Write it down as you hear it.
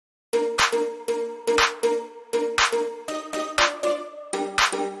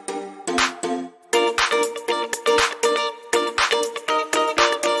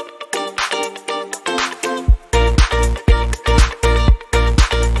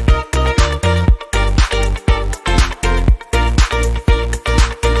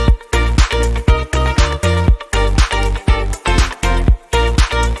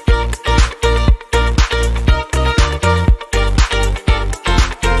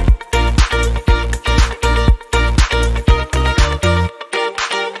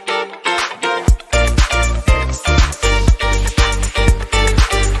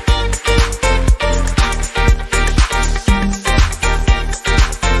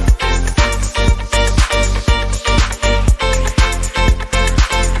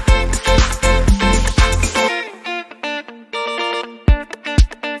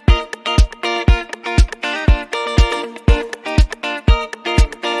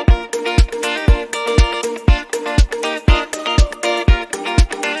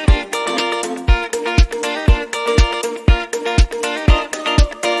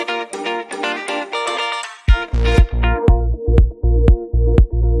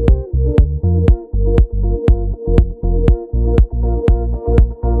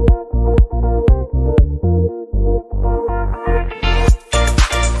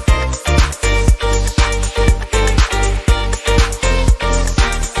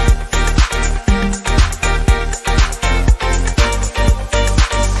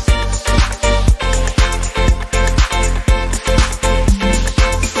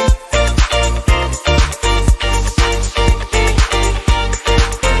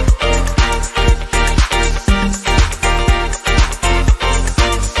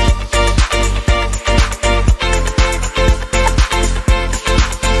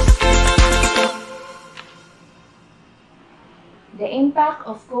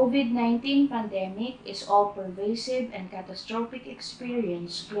COVID-19 pandemic is all-pervasive and catastrophic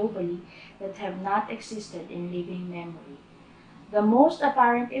experience globally that have not existed in living memory. The most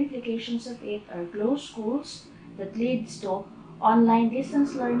apparent implications of it are closed schools that leads to online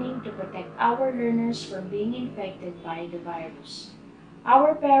distance learning to protect our learners from being infected by the virus.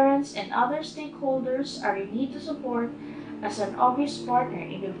 Our parents and other stakeholders are in need to support as an obvious partner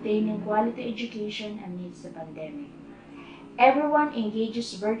in obtaining quality education amidst the pandemic. Everyone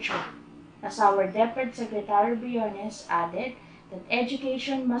engages virtually, as our DepEd Secretary Briones added that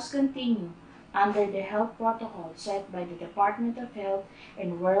education must continue under the health protocol set by the Department of Health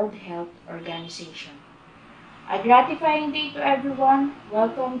and World Health Organization. A gratifying day to everyone.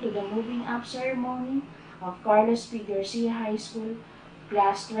 Welcome to the moving up ceremony of Carlos P. Garcia High School,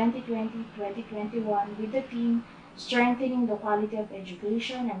 Class 2020-2021 with the theme Strengthening the Quality of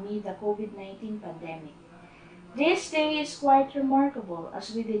Education Amid the COVID-19 Pandemic. This day is quite remarkable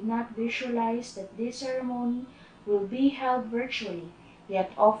as we did not visualize that this ceremony will be held virtually,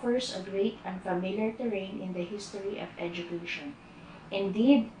 yet offers a great unfamiliar terrain in the history of education.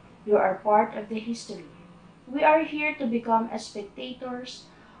 Indeed, you are part of the history. We are here to become as spectators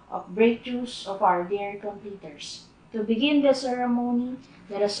of breakthroughs of our dear completers. To begin the ceremony,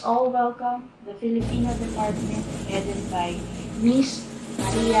 let us all welcome the Filipino department headed by Miss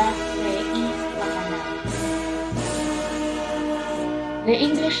Maria Rei Lacanal. The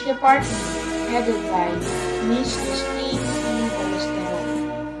English department headed by Miss Christine P.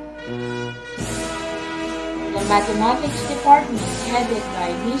 The Mathematics department headed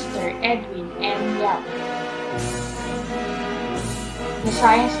by Mr. Edwin M. Yap. The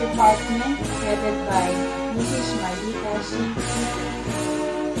Science department headed by Mrs. Marita C.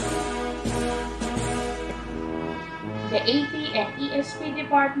 The AP and ESP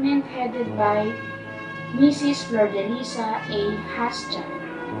department headed by Mrs. Flordelisa A. Hascha.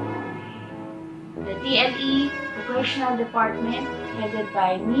 The TLE Vocational Department headed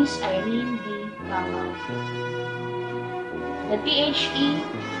by Miss Irene D. Bangao. The THE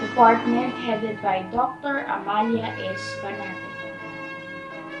Department headed by Dr. Amalia S. Banate.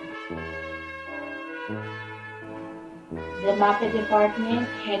 The MAPE Department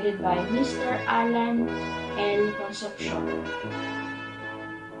headed by Mr. Alan L. Concepcion.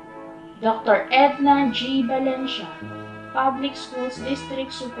 Dr. Edna G. Valencia, Public Schools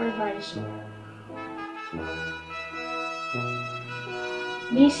District Supervisor.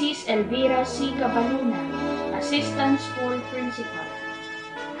 Mrs. Elvira C. Cabaluna, Assistant School Principal.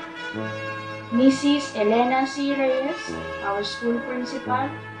 Mrs. Elena C. Reyes, our School Principal.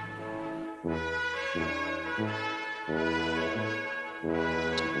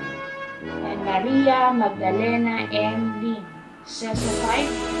 And Maria Magdalena M. Lim, CESA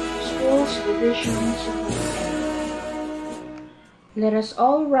 5, Schools Division Superintendent. Let us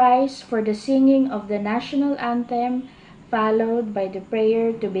all rise for the singing of the national anthem, followed by the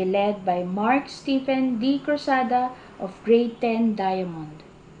prayer to be led by Mark Stephen D. Cruzada of Grade 10 Diamond.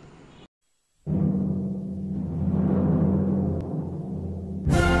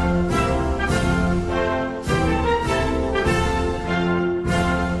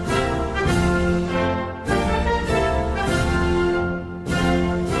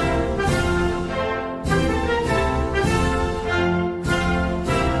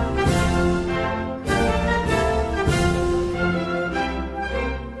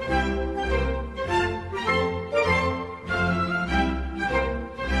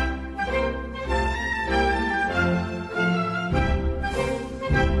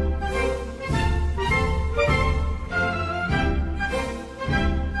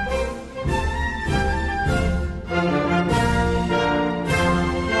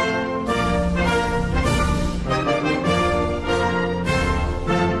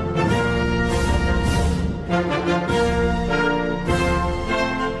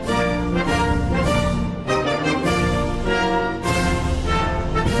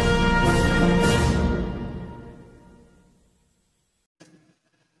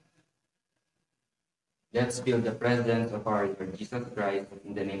 Let's feel the presence of our Lord Jesus Christ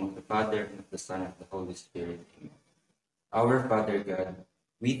in the name of the Father, and of the Son, and of the Holy Spirit. Amen. Our Father God,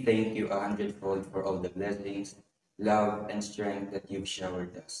 we thank you 100-fold for all the blessings, love, and strength that you've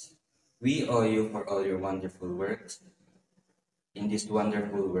showered us. We owe you for all your wonderful works in this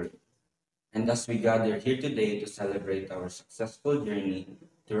wonderful world. And as we gather here today to celebrate our successful journey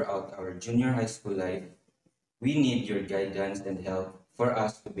throughout our junior high school life, we need your guidance and help for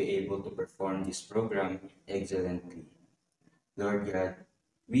us to be able to perform this program excellently. Lord God,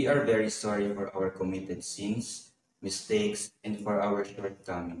 we are very sorry for our committed sins, mistakes, and for our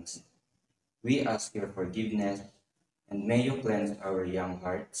shortcomings. We ask your forgiveness and may you cleanse our young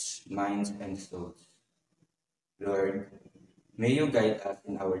hearts, minds, and souls. Lord, may you guide us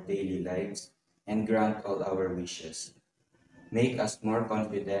in our daily lives and grant all our wishes. Make us more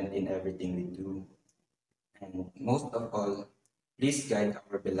confident in everything we do. And most of all, please guide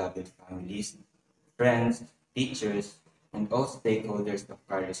our beloved families, friends, teachers, and all stakeholders of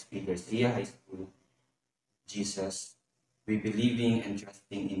Carlos P. Garcia High School. Jesus, we believing and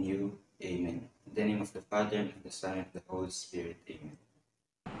trusting in you. Amen. In the name of the Father, and of the Son, and of the Holy Spirit. Amen.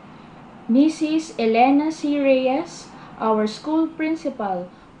 Mrs. Elena C. Reyes, our school principal,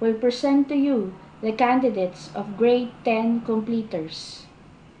 will present to you the candidates of grade 10 completers.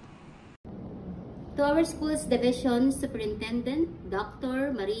 To our school's division superintendent,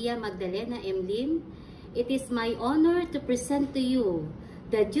 Dr. Maria Magdalena M. Lim, it is my honor to present to you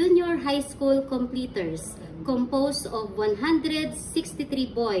the junior high school completers composed of 163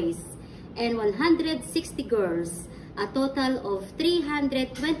 boys and 160 girls, a total of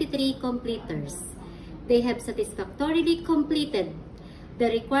 323 completers. They have satisfactorily completed the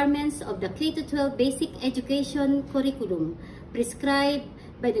requirements of the K-12 basic education curriculum prescribed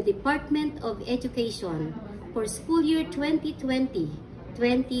by the Department of Education for school year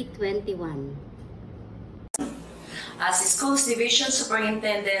 2020-2021. As the Schools Division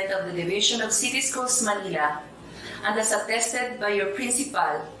Superintendent of the Division of City Schools Manila, and as attested by your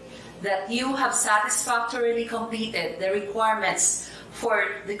principal, that you have satisfactorily completed the requirements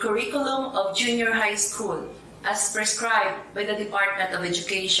for the curriculum of junior high school as prescribed by the Department of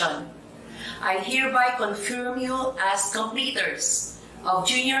Education. I hereby confirm you as completers of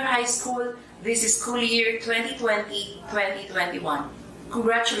junior high school this school year 2020-2021.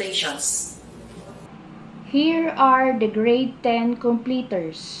 Congratulations! Here are the grade 10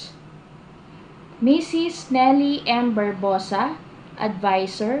 completers. Mrs. Nelly M. Barbosa,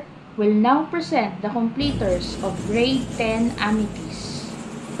 Advisor, will now present the completers of grade 10 amities.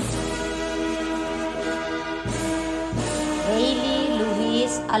 Hailey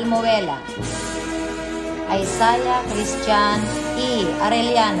Luis Almoela, Isaiah Christian E.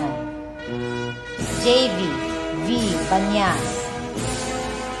 Arellano, JV V. Banyas,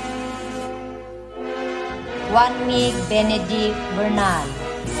 Juanmig Benedict Bernal,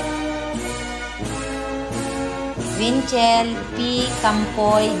 Winchell P.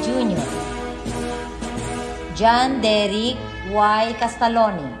 Campoy Jr., John Derrick Y.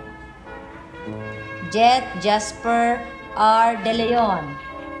 Castaloni, Jet Jasper R. De Leon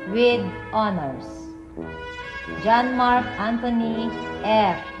with honors, John Mark Anthony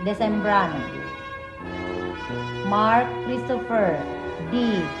F. Desembrano, Mark Christopher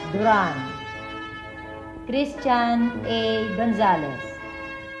D. Duran, Christian A. Gonzalez,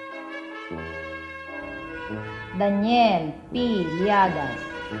 Daniel P. Liagas,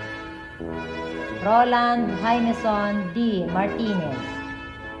 Roland Jaimeson D. Martinez,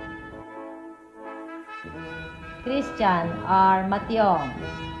 Christian R. Mationg,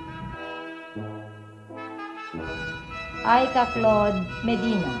 Aika Claude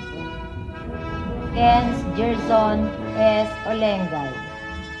Medina, Kens Gerson S. Olengay,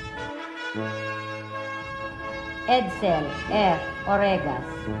 Edsel F. Oregas,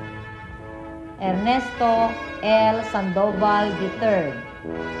 Ernesto L. Sandoval III,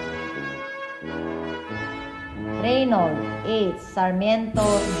 Reynold H.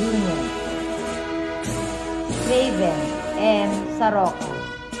 Sarmiento Jr., Raven M. Saroca,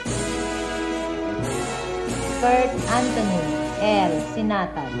 Kurt Anthony L.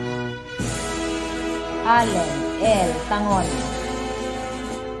 Sinatay, Allen L. Tangon,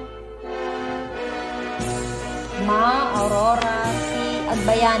 Ma Aurora C.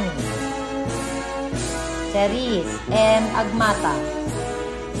 Agbayani, Cerise M. Agmata,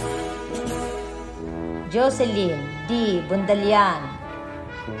 Jocelyn D. Bundalian,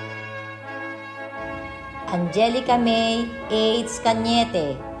 Angelica May H.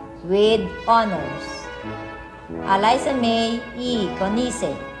 Cañete with honors, Eliza May E.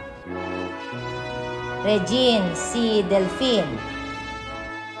 Conice, Regine C. Delphine,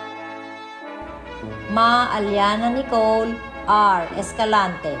 Ma Aliana Nicole R.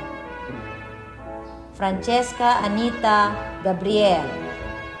 Escalante, Francesca Anita Gabriel,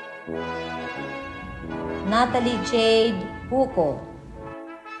 Natalie Jade Huco,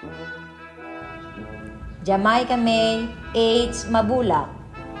 Jamaica May H. Mabulak,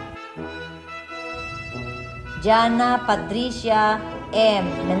 Jana Patricia M.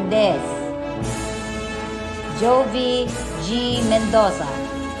 Mendez, Jovi G. Mendoza,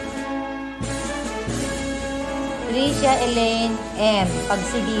 Tricia Elaine M.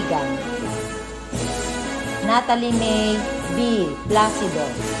 Pagsigigan, Natalie May B. Placido,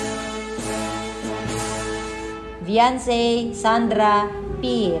 Viance Sandra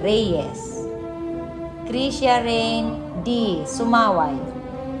P. Reyes, Crisia Rain D. Sumaway,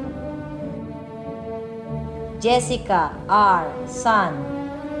 Jessica R. San,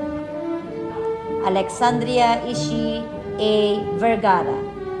 Alexandria Ishi A. Vergara,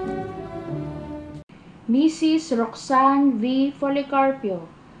 Mrs. Roxanne V. Policarpio,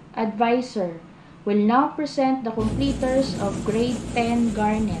 Advisor, will now present the completers of Grade 10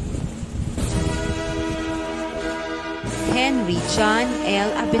 Garnet. Henry John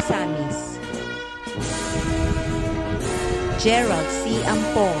L. Abesamis, Gerald C.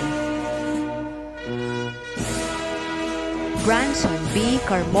 Ampong, Branson B.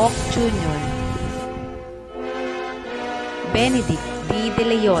 Carmoc Jr., Benedict D. De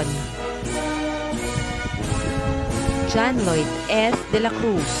Leon, John Lloyd S. De La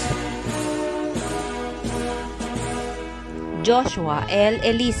Cruz, Joshua L.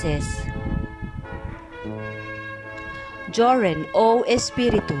 Elises, Joren O.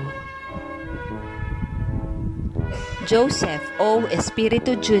 Espiritu, Joseph O.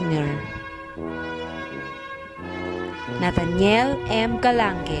 Espiritu Jr., Nathaniel M.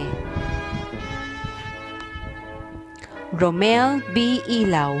 Galange, Romel B.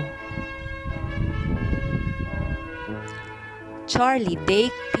 Ilaw, Charlie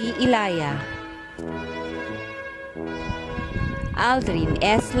Dake P. Ilaya, Aldrin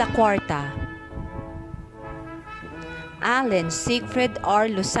S. La Cuarta, Allen Siegfried R.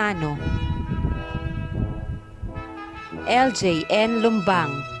 Lozano, LJ N. Lumbang,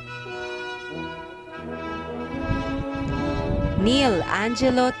 Neil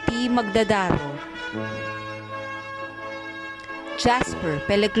Angelo T. Magdadaro, Jasper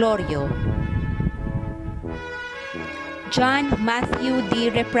Peleglorio, John Matthew D.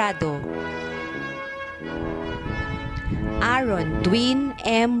 Reprado, Aaron Dwayne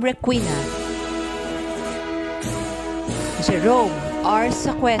M. Requina, Jerome R.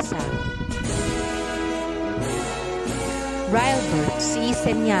 Sacuesa, Rylbert C.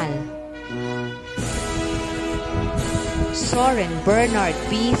 Senyal, Soren Bernard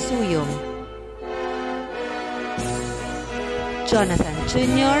B. Suyong, Jonathan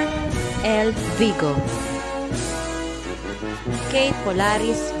Jr. L. Vigo, Kate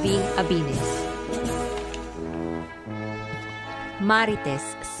Polaris V. Abines,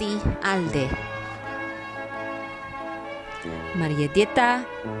 Marites C. Alde, Maria Dita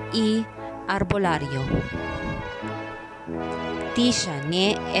E. Arbolario, Tisha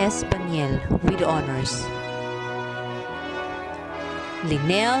Ne Espaniel with honors,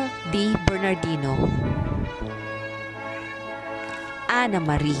 Linel D. Bernardino, Ana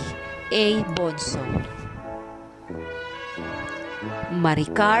Marie A. Bonso,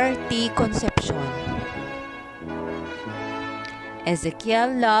 Maricar T. Concepcion,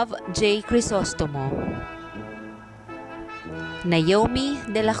 Ezekiel Love J. Crisostomo, Naomi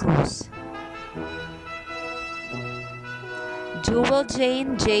de la Cruz, Jewel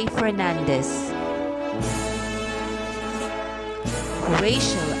Jane J. Fernandez,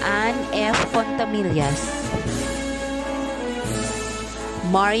 Rachel Ann F. Contamillas,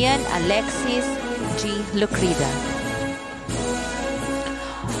 Marian Alexis G. Lucrida,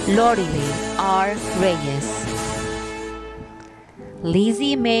 Lorilei R. Reyes,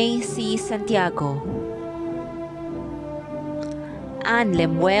 Lizzie May C. Santiago, Ann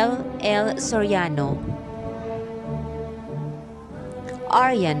Lemuel L. Soriano,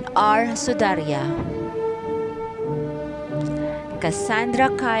 Aryan R. Sudaria, Cassandra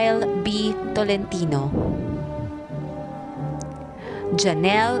Kyle B. Tolentino,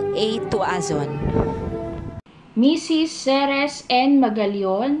 Janelle A. Tuazon, Mrs. Ceres N.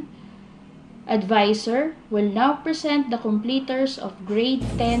 Magalion, Advisor, will now present the completers of Grade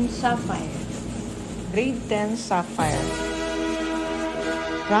 10 Sapphire. Grade 10 Sapphire,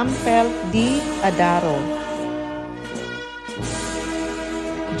 Rampel D. Adaro,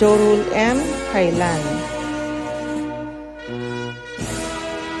 Jorul M. Kailan,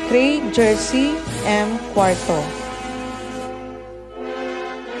 Craig Jersey M. Cuarto,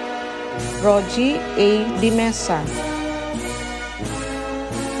 Rogie A. Dimesa,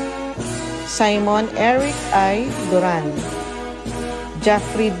 Simon Eric I. Duran,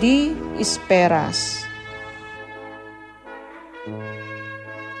 Jeffrey D. Esperas,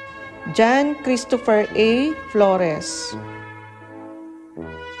 John Christopher A. Flores,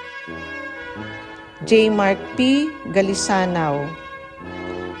 J. Mark P. Galisanao,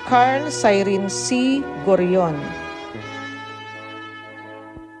 Carl Cyrene C. Gorion,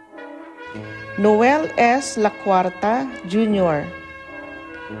 Noel S. La Cuarta Jr.,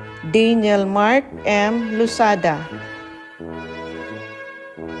 Daniel Mark M. Lusada,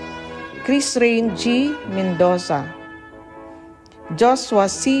 Chris Rain G. Mendoza, Joshua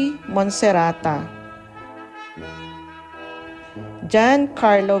C. Monserrata,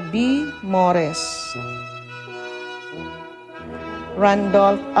 Giancarlo B. Mores,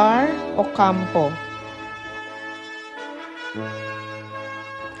 Randolph R. Ocampo,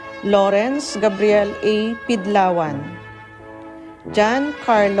 Lawrence Gabriel A. Pidlawan,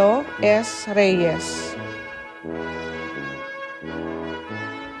 Giancarlo S. Reyes,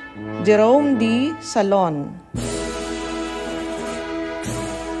 Jerome D. Salon,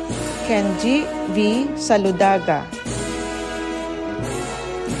 Kenji V. Saludaga,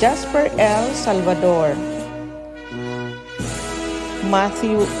 Jasper L. Salvador,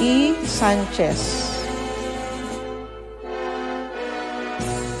 Matthew E. Sanchez,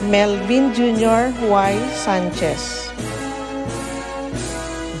 Melvin Jr. Y. Sanchez,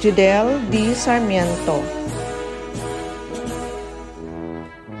 Judel D. Sarmiento,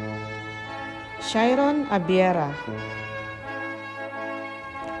 Shiron Abiera,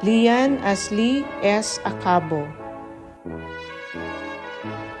 Lian Asli S. Acabo,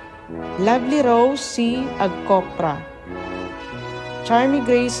 Lovely Rose C. Agcopra, Charmy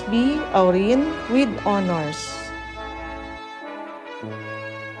Grace B. Aurin with honors,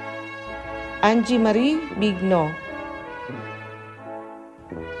 Angie Marie Bigno,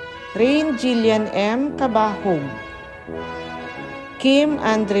 Rain Jillian M. Cabahog, Kim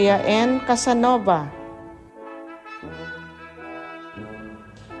Andrea N. Casanova,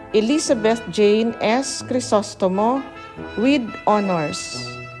 Elizabeth Jane S. Crisostomo with honors,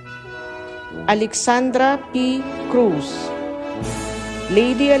 Alexandra P. Cruz,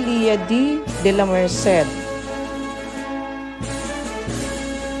 Lady Alia D. de la Merced,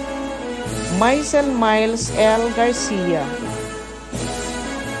 Maisel Miles L. Garcia,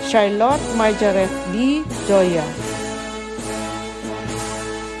 Charlotte Margaret D. Joya,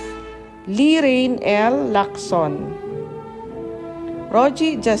 Lee Rain L. Lacson,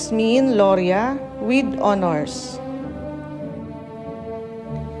 Rogie Jasmine Loria with honors,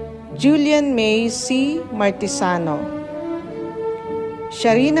 Julian May C. Martisano,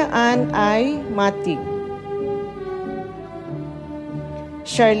 Sharina Ann I. Matig,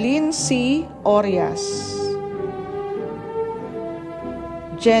 Charlene C. Orias,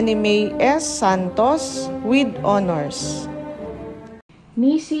 Jenny May S. Santos with honors,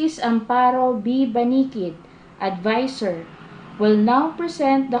 Mrs. Amparo B. Banikid, Advisor, will now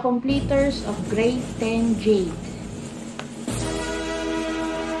present the completers of Grade 10 Jade.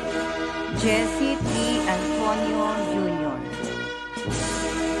 Jesse T. Antonio Jr.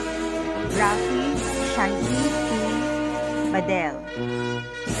 Rafi Shanti P. Badel,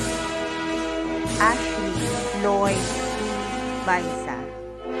 Ashley Lloyd Baisa,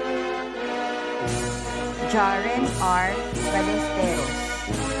 Jaren R. Ballesteros,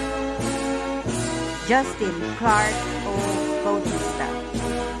 Justin Clark O. Bautista,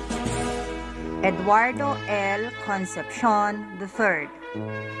 Eduardo L. Concepcion III,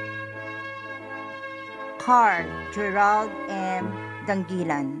 Carl Gerald M.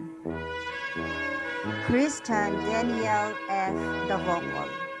 Dangilan, Christian Daniel F. Davocol,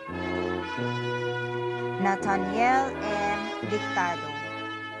 Nathaniel M. Dictado,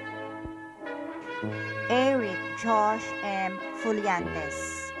 Eric Josh M.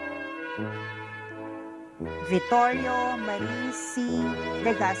 Fuliantes, Vittorio Marie C.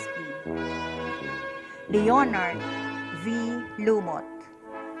 Legaspi, Leonard V. Lumot,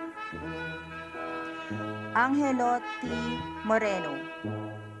 Angelo T. Moreno,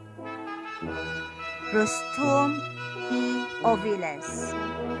 Rustum E. Oviles,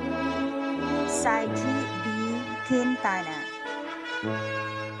 Saiji B. Quintana,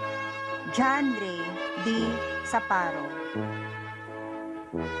 John Ray D. Saparo,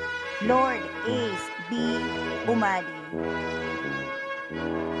 Lord Ace B. Umali,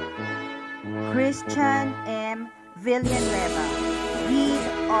 Christian M. Villanueva with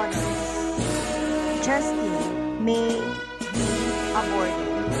honors, Justin May D. Abordo,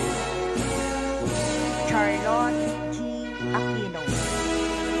 Charlotte G. Aquino,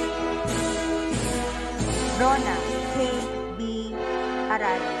 Rona K. B.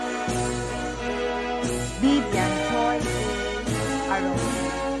 Arales, Vivian Joy A. Aron,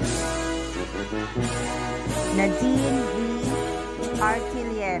 Nadine V.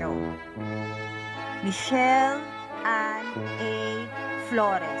 Artillero, Michelle Ann A.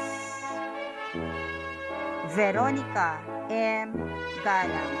 Flores, Veronica M.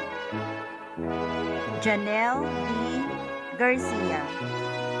 Galang, Janelle B. Garcia,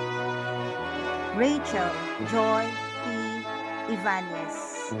 Rachel Joy P.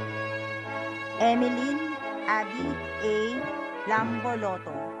 Ibanez, Emeline Abby A.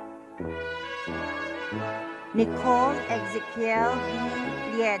 Lamboloto, Nicole Ezequiel B.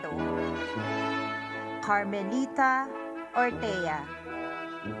 Liedo, Carmelita Ortea,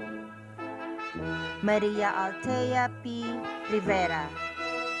 Maria Altea P. Rivera,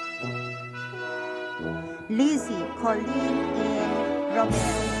 Lizzie Colleen N.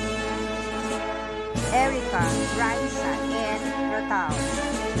 Romero, Erica Raisa N. Rotal,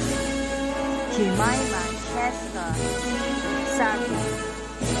 Jemima Cheska P. Sabio,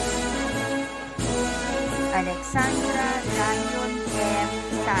 Alexandra Lion M.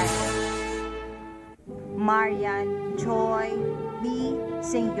 Sara, Marian Joy B.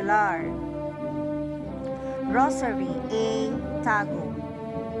 Singular, Rosary A. Tago,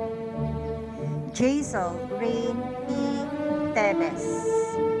 Jaisal Rain E. Tebes,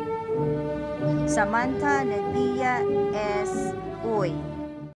 Samantha Nadia S. Uy,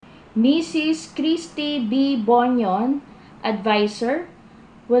 Mrs. Christy B. Bonyon, Advisor,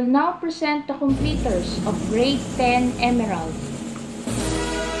 will now present the completers of Grade 10 Emerald.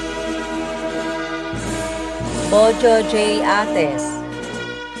 Bojo J. Ates,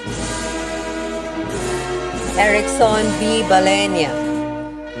 Erickson B. Balenia,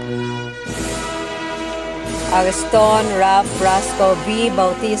 Ariston Rap Brasco B.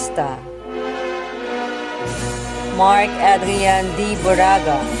 Bautista, Mark Adrian D.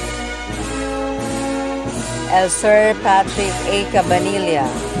 Buraga, Elser Patrick A. Cabanilla,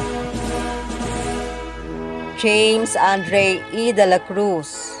 James Andre E. de la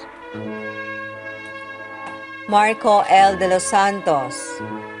Cruz, Marco L. de los Santos,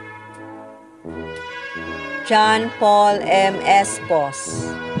 John Paul M. Espos,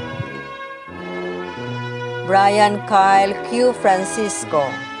 Brian Kyle Q. Francisco,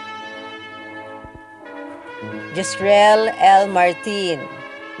 Jisrael L. Martin,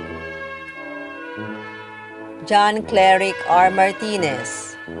 John Cleric R.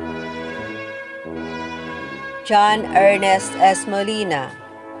 Martinez, John Ernest S. Molina,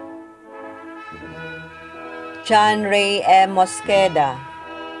 John Ray M. Mosqueda,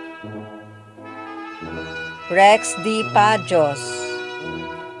 Rex D. Pajos,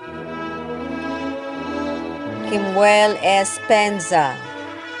 Kimuel S. Penza,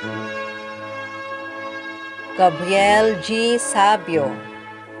 Gabriel G. Sabio,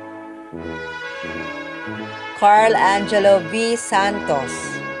 Carl Angelo V. Santos,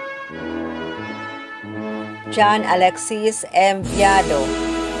 John Alexis M. Viado,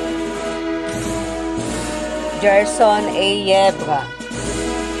 Gerson A. Yebra,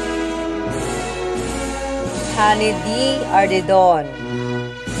 Hani D. Ardidon,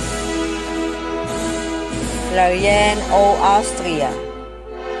 Larien O. Austria,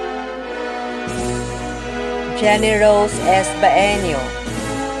 Jenny Rose S. Baenio,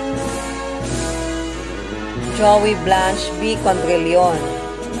 Joey Blanche B. Condrilion,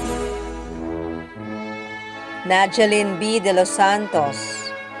 Najalyn B. de los Santos,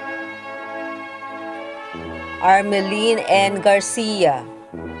 Armeline N. Garcia,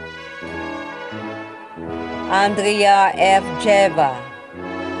 Andrea F. Jeva,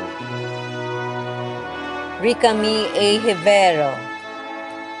 Ricami A. Hivero,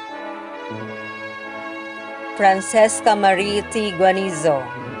 Francesca Marie T. Guanizo,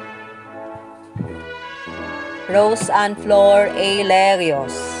 Rose Ann Flor A.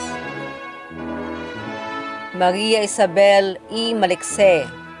 Lerios, Maria Isabel E. Malikse,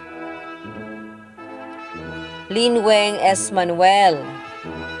 Lin Weng S. Manuel,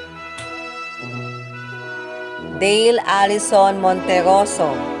 Dale Allison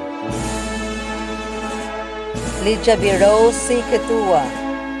Monteroso, Lydia Biro C. Ketua,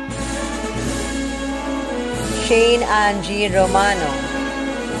 Shane Angie Romano,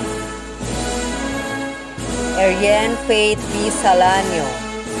 Ariane Faith B. Salanio,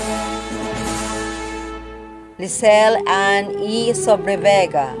 Lisel Ann E.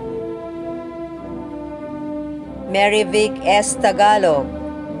 Sobrevega, Mary Vic S. Tagalog,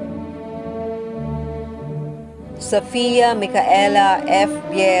 Sofia Micaela F.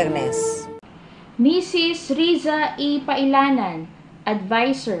 Viernes. Mrs. Riza E. Pailanan,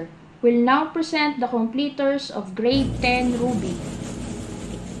 Advisor, will now present the completers of Grade 10 Ruby.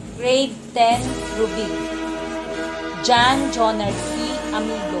 Grade 10 Ruby, John Jonard P.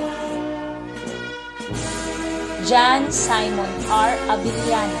 Amigo, John Simon R.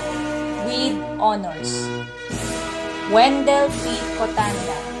 Abiliano, with honors, Wendell P.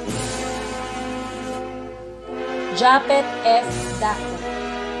 Cotanda, Japet F. Daco,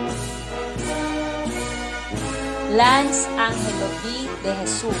 Lance Angelo B. de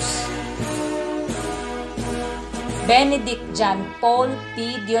Jesus, Benedict John Paul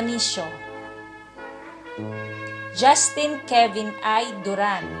P. Dionisio, Justin Kevin I.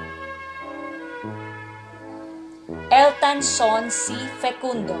 Duran, Eltanson C.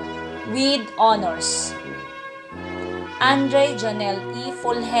 Fecundo, with honors. Andre Jonel E.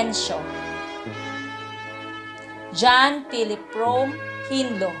 Fulgencio. John Philip Rome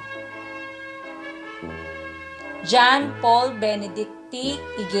Hinlo. John Paul Benedict T.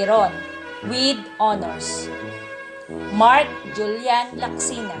 Igiron, with honors. Mark Julian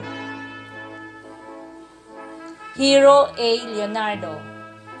Laksina. Hero A. Leonardo.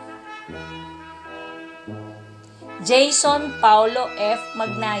 Jason Paulo F.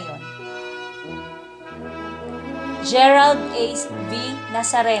 Magnayon. Gerald A. V.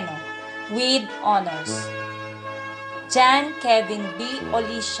 Nazareno, with honors. John Kevin B.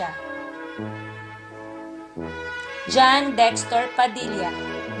 Olicia. John Dexter Padilla,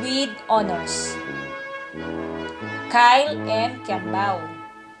 with honors. Kyle M. Kiambao.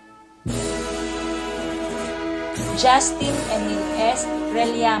 Justin Emil S.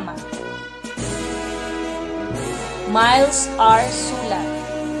 Reliama. Miles R. Sula.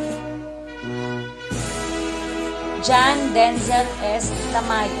 John Denzel S.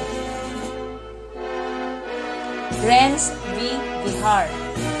 Tamayo. Renz V. Vihar.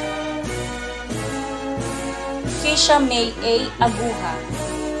 Keisha May A. Aguja.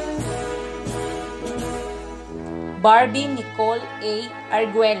 Barbie Nicole A.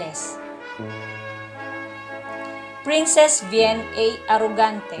 Arguelles. Princess Vienne A.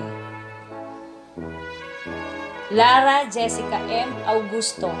 Arugante. Lara Jessica M.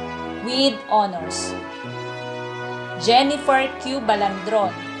 Augusto, with honors. Jennifer Q.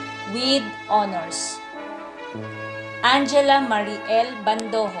 Balandron, with honors. Angela Mariel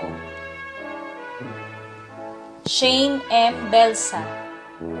Bandojo. Shane M. Belsa.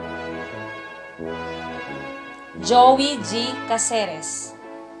 Joey G. Caceres.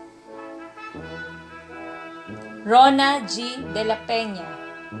 Rona G. De la Peña.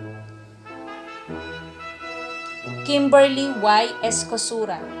 Kimberly Y.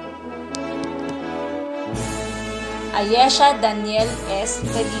 Escosura. Ayesha Daniel S.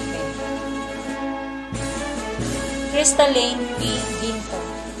 Felipe. Crystalline P. Ginto.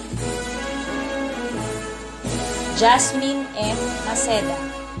 Jasmine M. Maceda.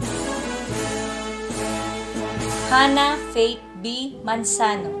 Hannah Faith B.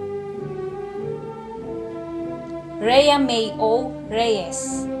 Manzano. Rhea May O.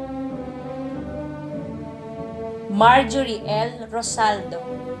 Reyes. Marjorie L. Rosaldo.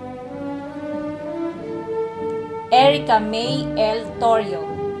 Erica May L. Torrio.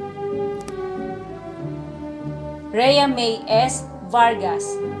 Rhea May S. Vargas,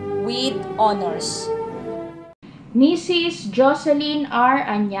 with honors. Mrs. Jocelyn R.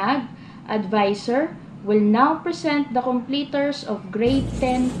 Anyag, Advisor, will now present the completers of Grade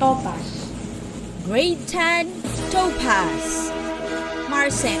 10 Topaz. Grade 10 Topaz,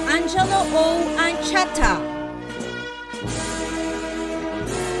 Marce Angelo O. Anchata.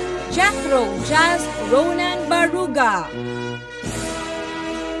 Jethro Jazz Ronan Baruga.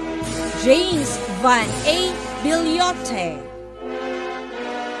 James Van A. Bilyote.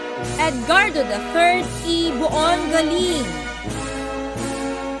 Edgardo III E. Buon Galing.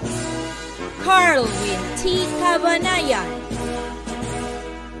 Carlwin T. Cabanayan.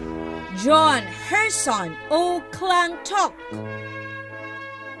 John Herson O. Klangtok.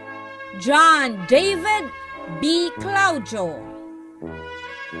 John David B. Claudio.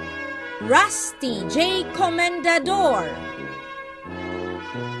 Rusty J. Comendador.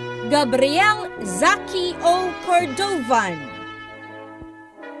 Gabriel Zaki O. Cordovan.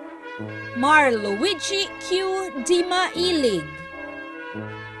 Marluigi Q. Dimailig.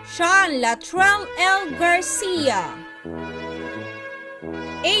 Sean Latrell L. Garcia.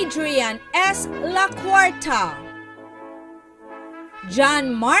 Adrian S. La Cuarta.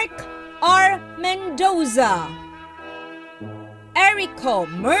 John Mark R. Mendoza. Erico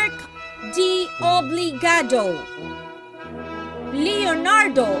Merck D. Obligado.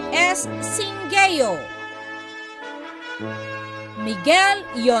 Leonardo S. Singeo. Miguel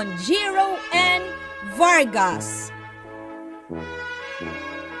Yonjiro N. Vargas.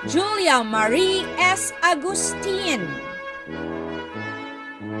 Julia Marie S. Agustin.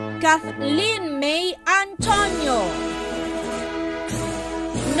 Kathleen May Antonio.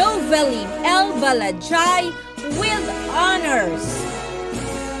 Noveline L. Balajay with honors.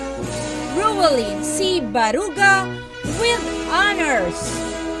 Rueline C. Baruga with honors.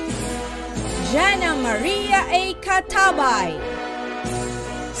 Jana Maria A. Katabay.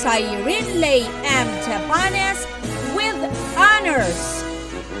 Cyrene Lay M. Tepanes with honors.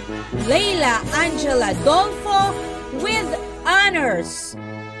 Leila Angela Dolfo with honors.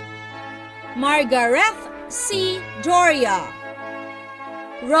 Margaret C. Doria.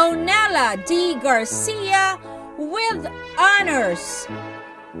 Ronella D. Garcia with honors.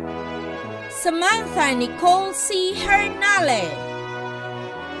 Samantha Nicole C. Hernale.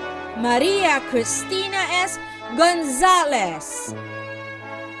 Maria Cristina S. Gonzalez.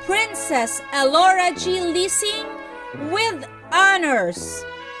 Princess Elora G. Lising with honors.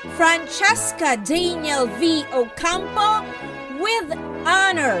 Francesca Daniel V. Ocampo with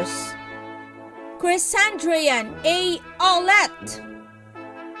honors. Chrysandrian A. Olet.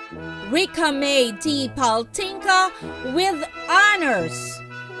 Rika May D. Paltinka with honors.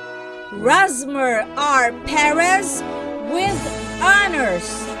 Rasmer R. Perez with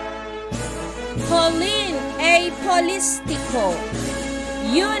honors. Pauline A. Polistico.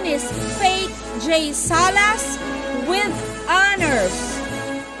 Eunice Faith J. Salas with honors.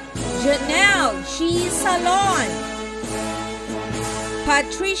 Janelle G. Salon.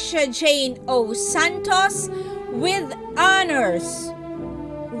 Patricia Jane O. Santos with honors.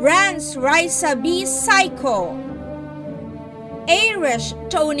 Rance Raisa B. Psycho. Irish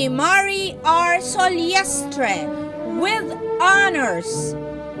Tony Mari R. Soliestre with honors.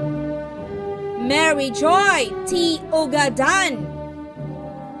 Mary Joy T. Ugadan.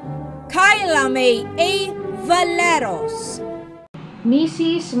 Kyla May A. Valeros.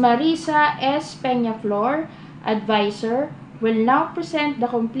 Mrs. Marisa S. Peñaflor, Advisor, will now present the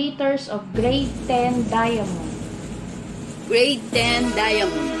completers of Grade 10 Diamond. Grade 10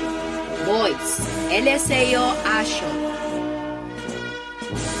 Diamond. Boys, Eliseo Asho.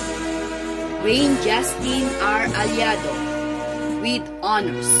 Rain Justin R. Aliado with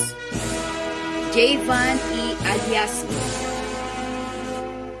honors. Javan E. Aliasco.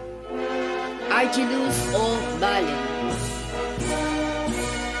 Argelus O. Balen.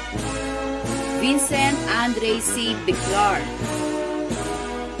 Vincent Andre C. Biclar.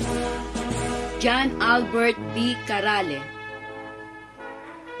 John Albert B. Carale.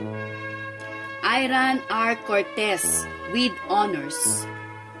 Iran R. Cortez with honors.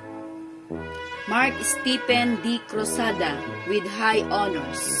 Mark Stephen D. Cruzada with high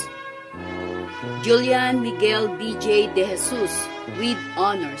honors. Julian Miguel D.J. De Jesus with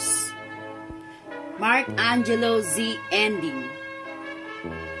honors. Mark Angelo Z. Ending.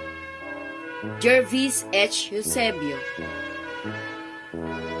 Jervis H. Eusebio.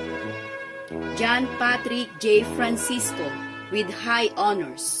 John Patrick J. Francisco with high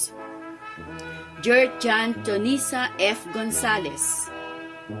honors. John Tonisa F. Gonzalez.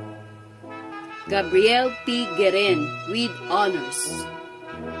 Gabriel P. Gueren with honors.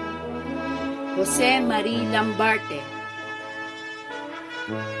 Jose Marie Lambarte.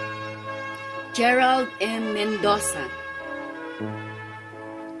 Gerald M. Mendoza.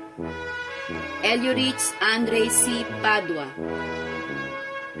 Eliorich Andre C. Padua.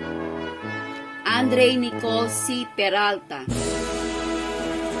 Andre Nicole C. Peralta.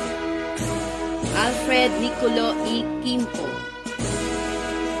 Alfred Nicolo E. Quimpo.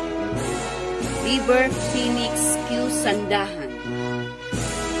 River Phoenix Q. Sandahan.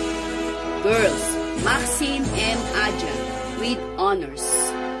 Girls, Maxine M. Aja with honors.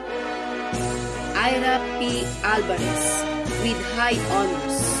 Ira P. Alvarez with high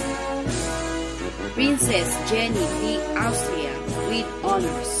honors. Princess Jenny P. Austria with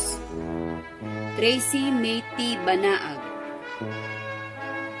honors. Tracy May T. Banaag.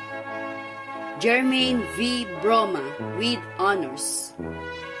 Jermaine V. Broma with honors.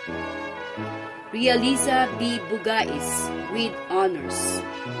 Realiza B. Bugais with honors.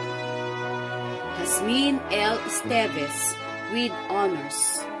 Jasmine L. Esteves with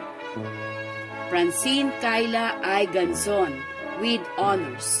honors. Francine Kayla I. Ganzon with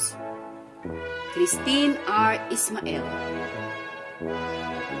honors. Christine R. Ismael.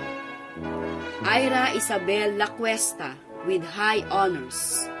 Ira Isabel Lacuesta with high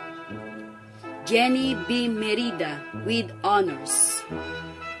honors. Jenny B. Merida with honors.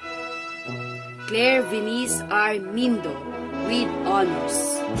 Claire Venice R. Mindo with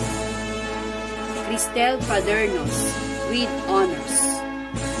honors. Cristel Padernos with honors.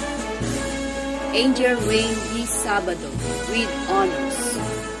 Angel Rain D. Sabado with honors.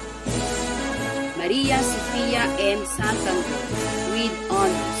 Maria Sofia M. Santander with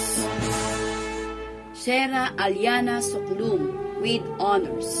honors. Sarah Aliana Soklum with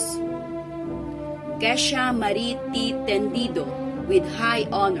honors. Kesha Marie T. Tendido with high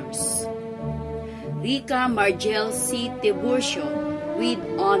honors. Rika Margel C. Tiburcio with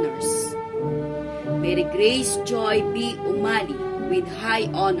honors. Mary Grace Joy B. Umali with high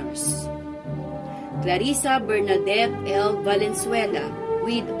honors. Clarissa Bernadette L. Valenzuela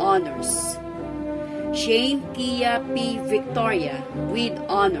with honors. Shane Kia P. Victoria with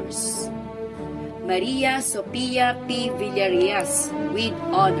honors. Maria Sophia P. Villarias with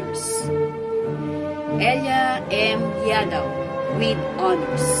honors. Elia M. Yadaw with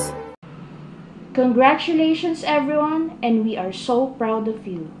honors. Congratulations, everyone, and we are so proud of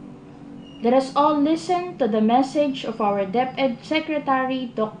you. Let us all listen to the message of our DepEd Secretary,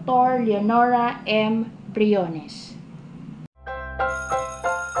 Dr. Leonora M. Briones.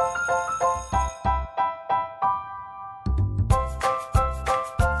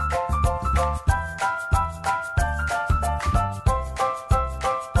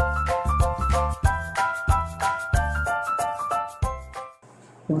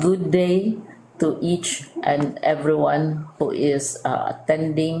 Good day to each and everyone who is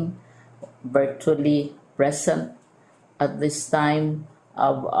attending virtually present at this time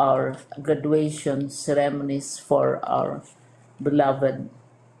of our graduation ceremonies for our beloved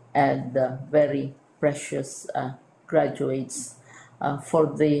and very precious graduates for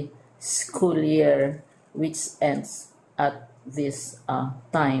the school year which ends at this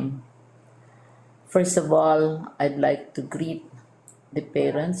time. First of all, I'd like to greet the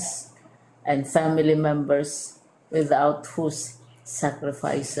parents and family members without whose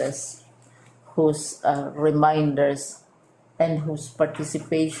sacrifices, whose reminders, and whose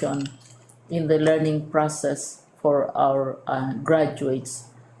participation in the learning process for our graduates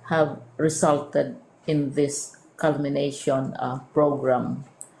have resulted in this culmination program.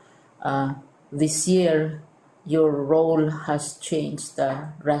 This year, your role has changed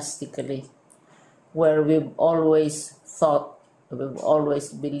drastically, where we've always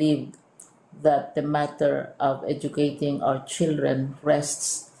believed that the matter of educating our children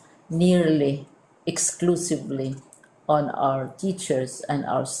rests nearly exclusively on our teachers and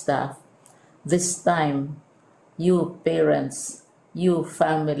our staff. This time, you parents, you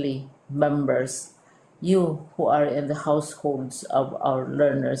family members, you who are in the households of our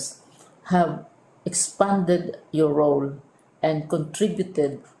learners have expanded your role and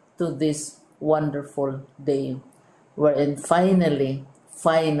contributed to this wonderful day, wherein finally,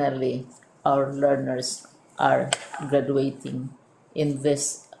 our learners are graduating in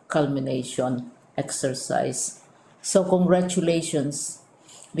this culmination exercise. So congratulations,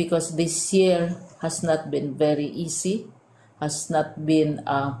 because this year has not been very easy, has not been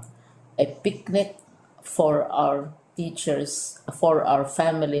a picnic for our teachers, for our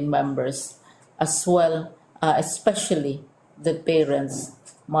family members, as well, especially the parents,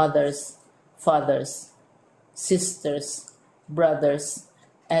 mothers, fathers, sisters, brothers,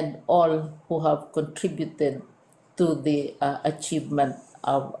 and all who have contributed to the achievement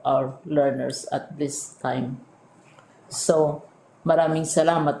of our learners at this time. So, maraming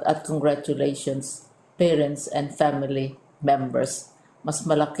salamat at congratulations, parents and family members. Mas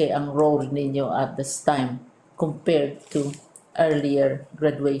malaki ang role ninyo at this time compared to earlier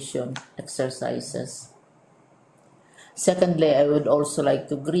graduation exercises. Secondly, I would also like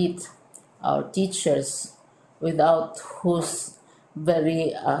to greet our teachers, without whose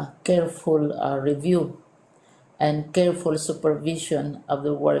very careful review and careful supervision of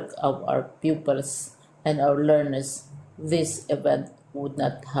the work of our pupils and our learners, this event would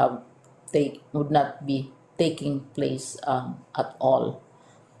not be taking place at all.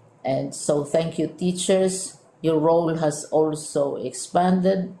 And so thank you, teachers. Your role has also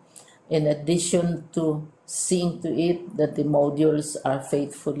expanded, in addition to seeing to it that the modules are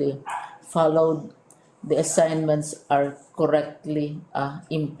faithfully followed, the assignments are correctly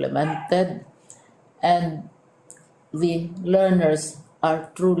implemented, and the learners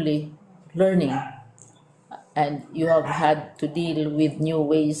are truly learning. And you have had to deal with new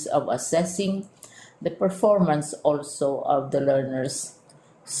ways of assessing the performance also of the learners.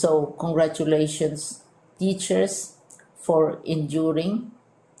 So congratulations, teachers, for enduring,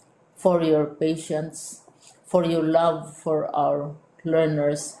 for your patience, for your love for our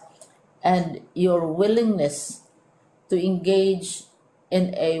learners, and your willingness to engage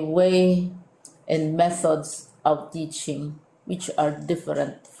in a way and methods of teaching which are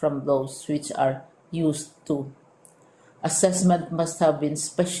different from those which are used to. Assessment must have been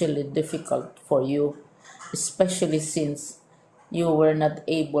especially difficult for you, especially since you were not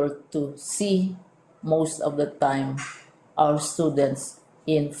able to see most of the time our students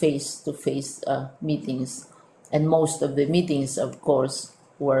in face-to-face meetings, and most of the meetings, of course,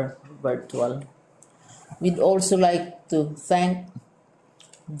 were virtual. We'd also like to thank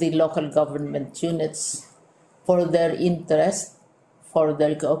the local government units for their interest, for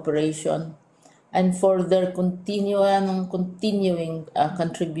their cooperation, and for their continuing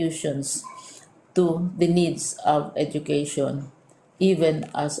contributions to the needs of education, even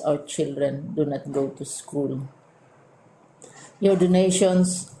as our children do not go to school. Your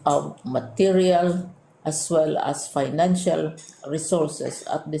donations of material as well as financial resources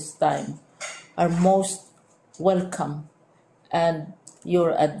at this time are most welcome, and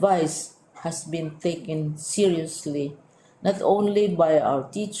your advice has been taken seriously not only by our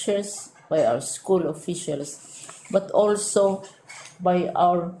teachers, by our school officials, but also by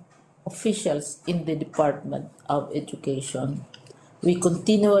our officials in the Department of Education. We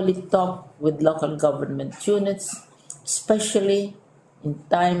continually talk with local government units, especially in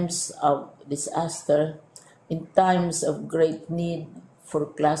times of disaster, in times of great need for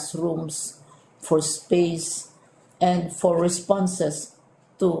classrooms, for space, and for responses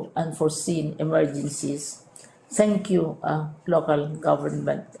to unforeseen emergencies. Thank you, local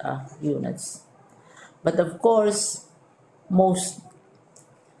government units. But of course, most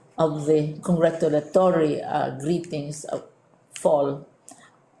of the congratulatory greetings fall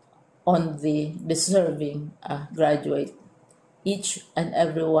on the deserving graduate. Each and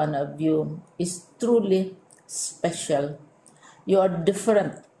every one of you is truly special. You are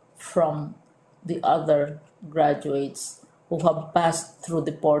different from the other graduates who have passed through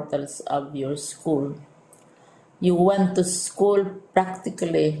the portals of your school. You went to school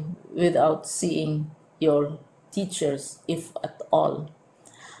practically without seeing your teachers, if at all.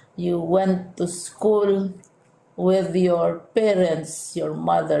 You went to school with your parents, your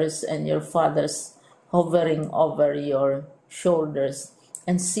mothers and your fathers hovering over your shoulders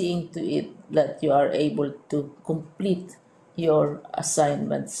and seeing to it that you are able to complete your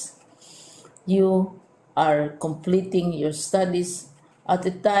assignments. You are completing your studies at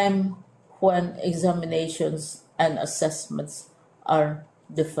a time when examinations and assessments are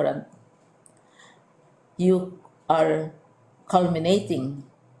different. You are culminating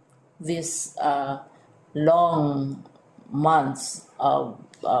these long months of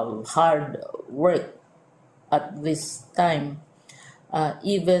hard work at this time,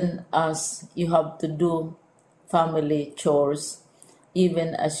 even as you have to do family chores,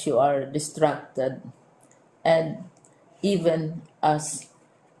 even as you are distracted, and even as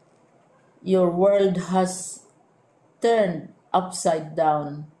your world has turned upside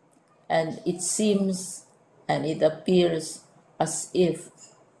down, and it seems and it appears as if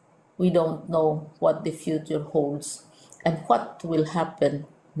we don't know what the future holds and what will happen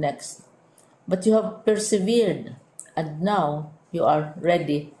next. But you have persevered, and now you are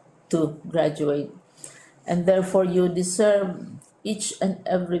ready to graduate. And therefore, you deserve each and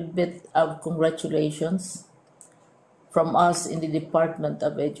every bit of congratulations from us in the Department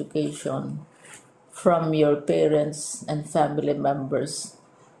of Education, from your parents and family members,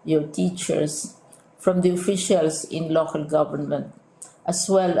 your teachers, from the officials in local government, as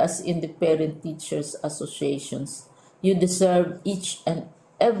well as in the parent teachers associations. You deserve each and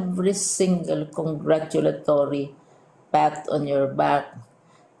every single congratulatory pat on your back,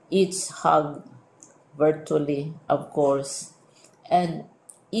 each hug virtually, of course, and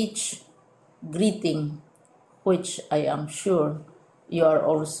each greeting, which I am sure you are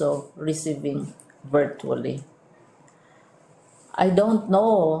also receiving virtually. I don't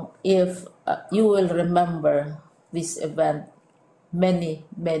know if you will remember this event many,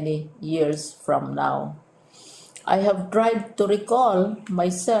 many years from now. I have tried to recall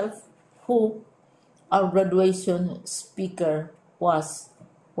myself who our graduation speaker was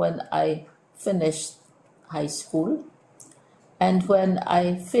when I finished high school and when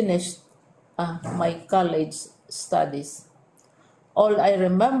I finished my college studies. All I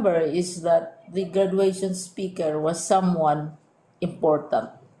remember is that the graduation speaker was someone important,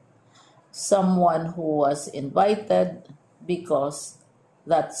 someone who was invited because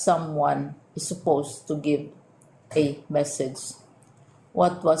that someone is supposed to give a message.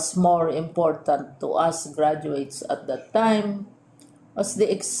 What was more important to us graduates at that time was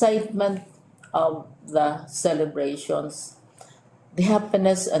the excitement of the celebrations, the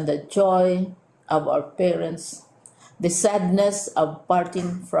happiness and the joy of our parents, the sadness of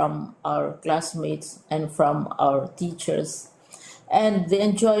parting from our classmates and from our teachers, and the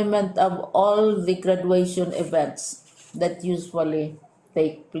enjoyment of all the graduation events that usually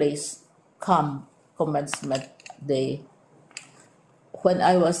take place come commencement day. When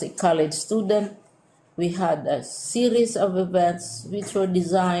I was a college student, we had a series of events which were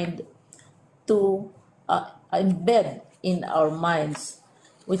designed to embed in our minds,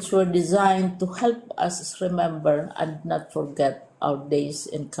 which were designed to help us remember and not forget our days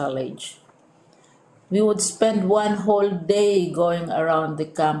in college. We would spend one whole day going around the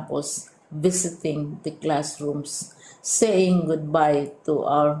campus, visiting the classrooms, saying goodbye to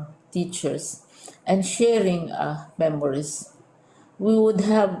our teachers, and sharing memories. We would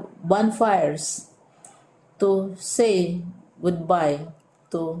have bonfires to say goodbye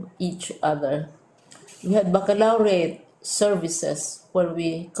to each other. We had baccalaureate services where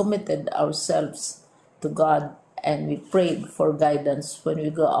we committed ourselves to God and we prayed for guidance when we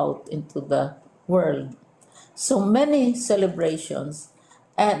go out into the world. So many celebrations,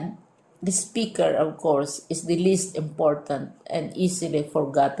 and the speaker, of course, is the least important and easily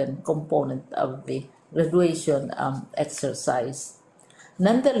forgotten component of the graduation exercise.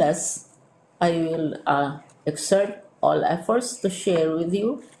 Nonetheless, I will exert all efforts to share with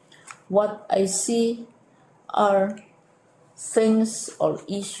you what I see are things or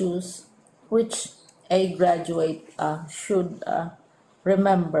issues which a graduate should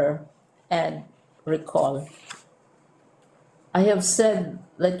remember and recall. I have said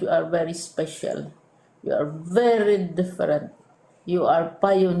that you are very special. You are very different. You are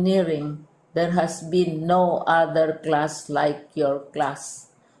pioneering. There has been no other class like your class.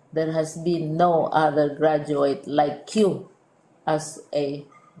 There has been no other graduate like you as a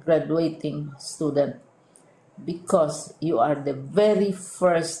graduating student, because you are the very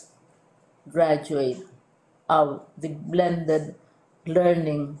first graduate of the blended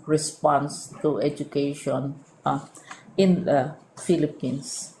learning response to education in the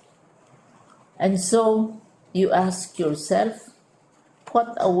Philippines. And so you ask yourself,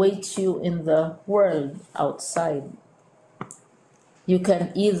 what awaits you in the world outside? You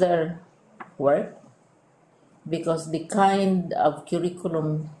can either work, because the kind of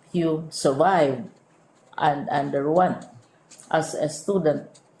curriculum you survived and underwent as a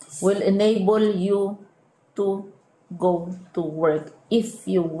student will enable you to go to work if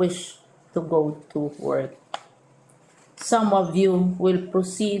you wish to go to work. Some of you will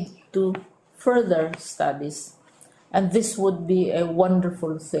proceed to further studies, and this would be a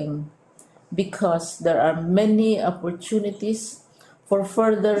wonderful thing because there are many opportunities for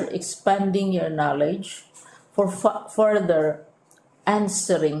further expanding your knowledge, for further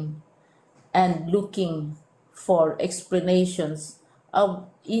answering and looking for explanations of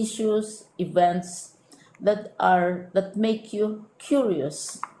issues, events that make you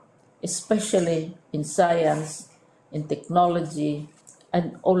curious, especially in science, in technology,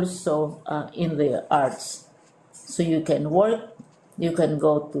 and also in the arts. So you can work, you can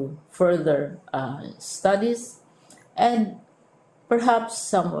go to further studies, and perhaps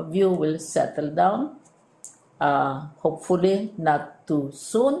some of you will settle down, hopefully not too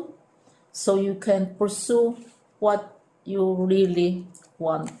soon, so you can pursue what you really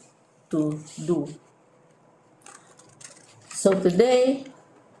want to do. So today,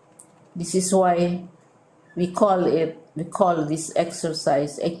 this is why we call this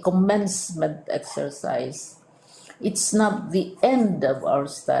exercise a commencement exercise. It's not the end of our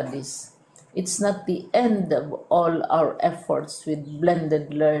studies. It's not the end of all our efforts with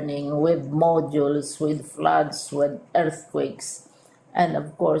blended learning, with modules, with floods, with earthquakes, and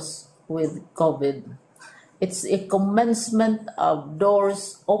of course with COVID. It's a commencement of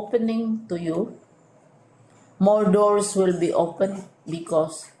doors opening to you. More doors will be opened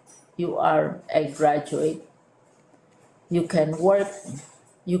because you are a graduate. You can work,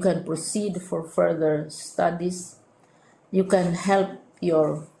 you can proceed for further studies, you can help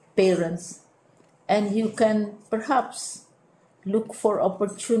your parents, and you can perhaps look for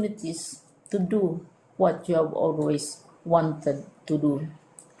opportunities to do what you have always wanted to do,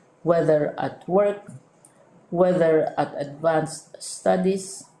 whether at work, whether at advanced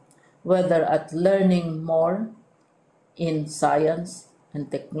studies, whether at learning more in science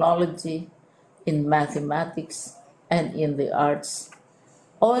and technology, in mathematics, and in the arts.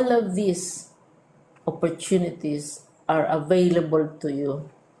 All of these opportunities are available to you.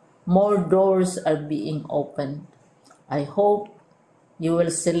 More doors are being opened. I hope you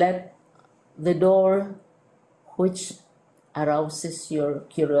will select the door which arouses your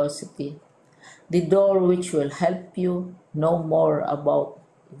curiosity, the door which will help you know more about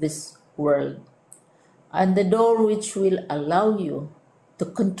this world, and the door which will allow you to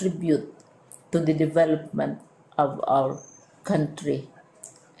contribute to the development of our country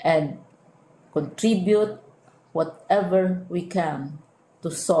and contribute whatever we can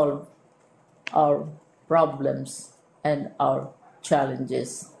to solve our problems and our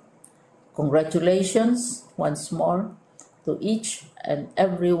challenges. Congratulations once more to each and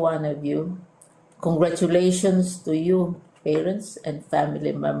every one of you. Congratulations to you, parents and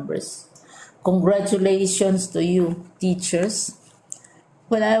family members. Congratulations to you, teachers.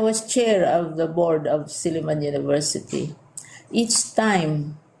 When I was chair of the board of Silliman University, each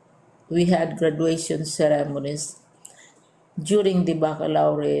time we had graduation ceremonies, during the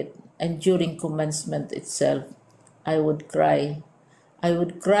baccalaureate and during commencement itself, I would cry. I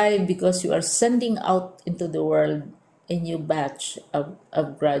would cry because you are sending out into the world a new batch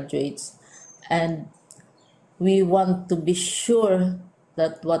of graduates, and We want to be sure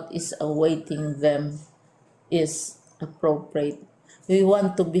that what is awaiting them is appropriate. We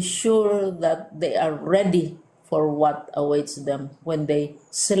want to be sure that they are ready for what awaits them when they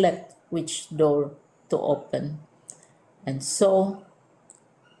select which door to open. And so,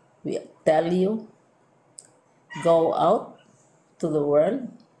 we tell you, go out to the world,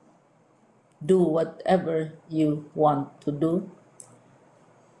 do whatever you want to do.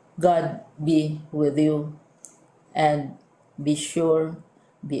 God be with you, and be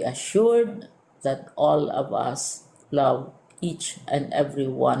assured that all of us love each and every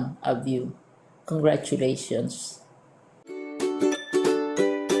one of you. Congratulations.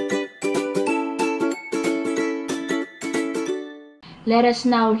 Let us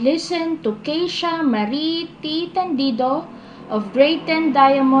now listen to Keisha Marie T. Tendido of Grade 10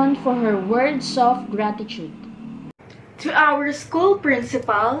 Diamond for her words of gratitude. To our school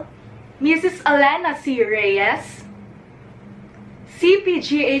principal, Mrs. Elena C. Reyes,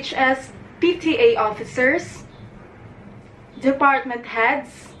 CPGHS PTA officers, department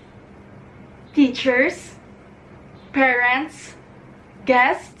heads, teachers, parents,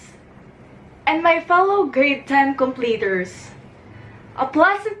 guests, and my fellow grade 10 completers. A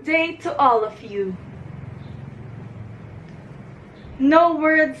pleasant day to all of you. No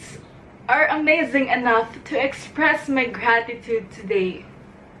words are amazing enough to express my gratitude today.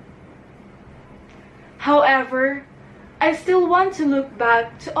 However, I still want to look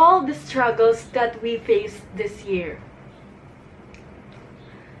back to all the struggles that we faced this year.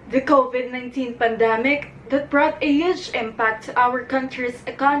 The COVID-19 pandemic that brought a huge impact to our country's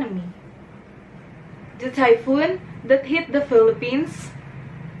economy. The typhoon that hit the Philippines,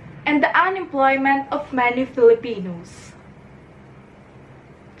 and the unemployment of many Filipinos.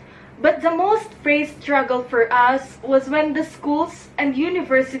 But the most praised struggle for us was when the schools and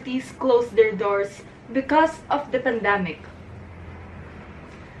universities closed their doors because of the pandemic.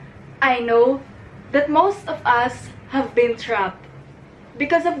 I know that most of us have been trapped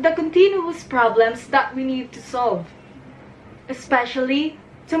because of the continuous problems that we need to solve, especially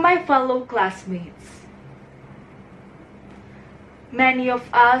to my fellow classmates. Many of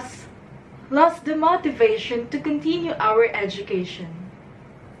us lost the motivation to continue our education,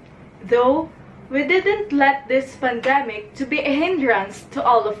 though we didn't let this pandemic to be a hindrance to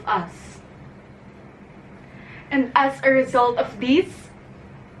all of us. And as a result of this,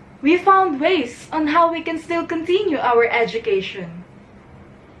 we found ways on how we can still continue our education.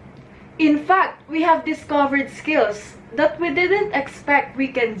 In fact, we have discovered skills that we didn't expect we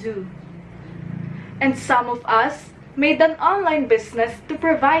can do. And some of us made an online business to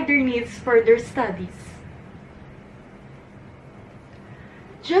provide their needs for their studies.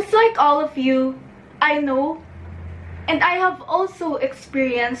 Just like all of you, I know, and I have also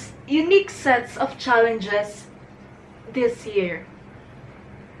experienced unique sets of challenges this year.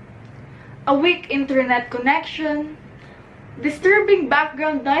 A weak internet connection, disturbing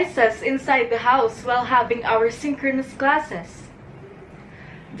background noises inside the house while having our synchronous classes,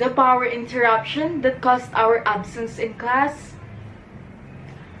 the power interruption that caused our absence in class,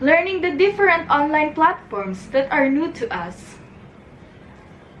 learning the different online platforms that are new to us.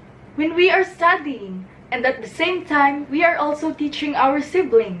 When we are studying, and at the same time, we are also teaching our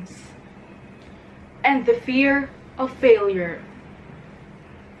siblings, and the fear of failure.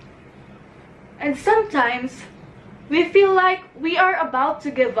 And sometimes, we feel like we are about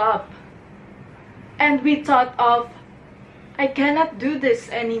to give up, and we thought of, I cannot do this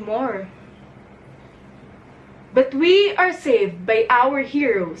anymore. But we are saved by our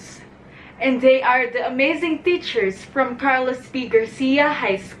heroes, and they are the amazing teachers from Carlos P. Garcia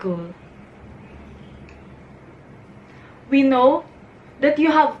High School. We know that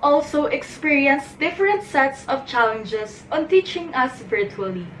you have also experienced different sets of challenges on teaching us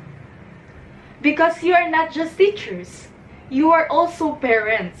virtually. Because you are not just teachers, you are also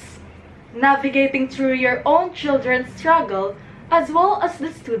parents, navigating through your own children's struggle as well as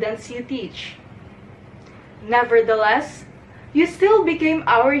the students you teach. Nevertheless, you still became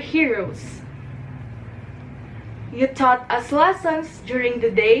our heroes. You taught us lessons during the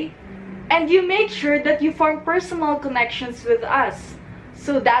day, and you made sure that you form personal connections with us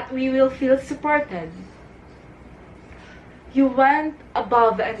so that we will feel supported. You went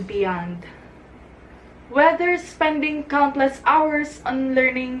above and beyond. Whether spending countless hours on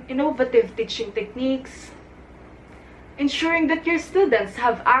learning innovative teaching techniques, ensuring that your students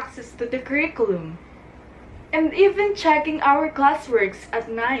have access to the curriculum, and even checking our classworks at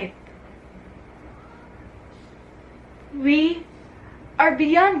night. We are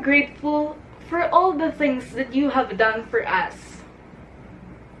beyond grateful for all the things that you have done for us.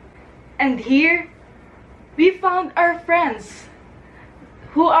 And here, We found our friends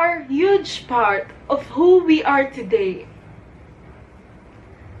who are a huge part of who we are today.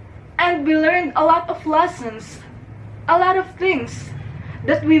 And we learned a lot of lessons, a lot of things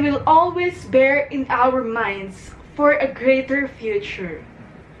that we will always bear in our minds for a greater future.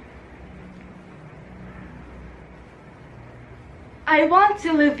 I want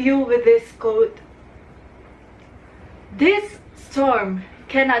to leave you with this quote. This storm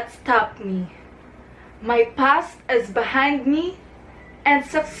cannot stop me. My past is behind me and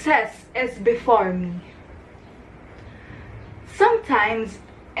success is before me. Sometimes,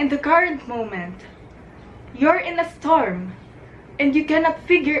 in the current moment, you're in a storm and you cannot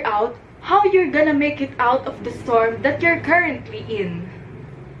figure out how you're gonna make it out of the storm that you're currently in.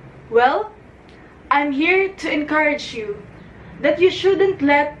 Well, I'm here to encourage you that you shouldn't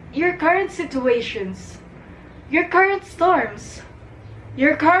let your current situations, your current storms,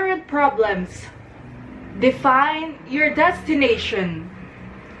 your current problems define your destination.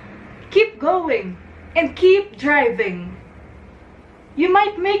 Keep going and keep driving. You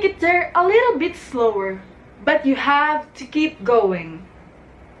might make it there a little bit slower, but you have to keep going.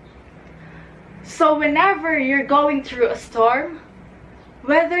 So whenever you're going through a storm,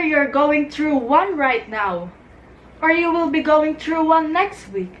 whether you're going through one right now, or you will be going through one next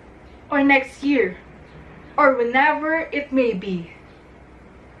week, or next year, or whenever it may be,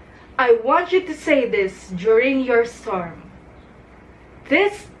 I want you to say this during your storm.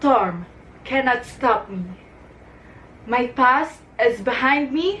 This storm cannot stop me. My past is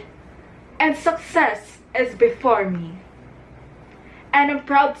behind me, and success is before me. And I'm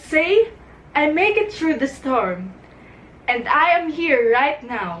proud to say, I make it through the storm, and I am here right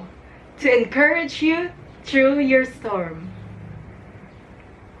now to encourage you through your storm.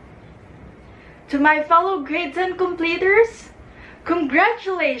 To my fellow grade 10 completers,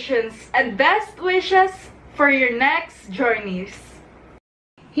 congratulations and best wishes for your next journeys.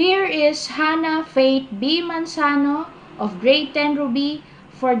 Here is Hannah Faith B. Manzano of Grade 10 Ruby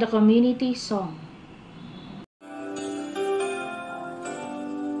for the community song.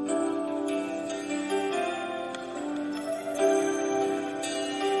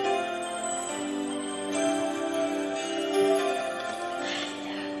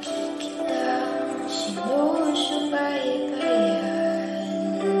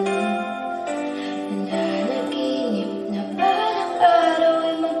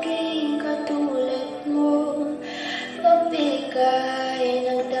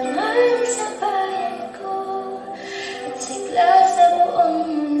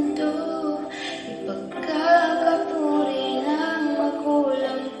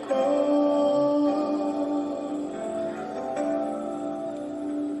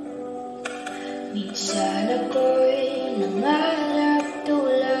 Minsan ako'y nangarap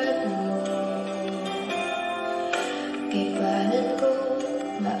tulad mo. Kay balat ko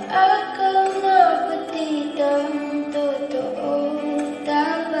maakang napatid ang totoo.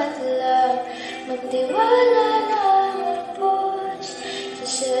 Dapat lang magtiwala na magpos sa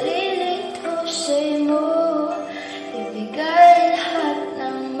sarili ko sa'yo mo. Ibigay lahat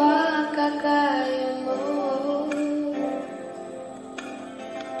ng makakaya mo.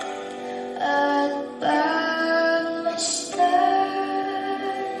 At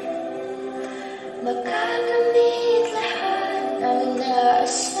makakamit lahat ng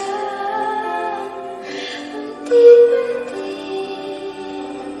naasam. Unti-unti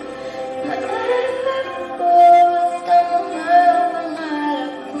maabot ang mga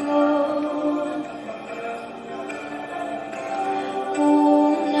pangarap mo.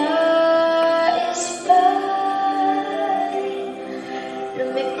 Kung nais ba'y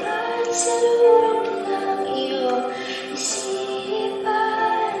lumipad sa loob ng iyong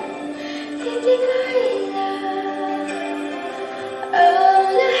isipan, ibigay lang ang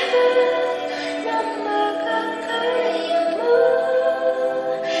lahat ng makakaya mo.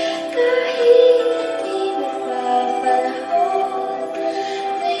 Kahit di mapapanahon,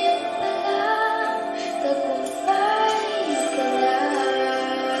 ngayon pa lang tagumpay ka na.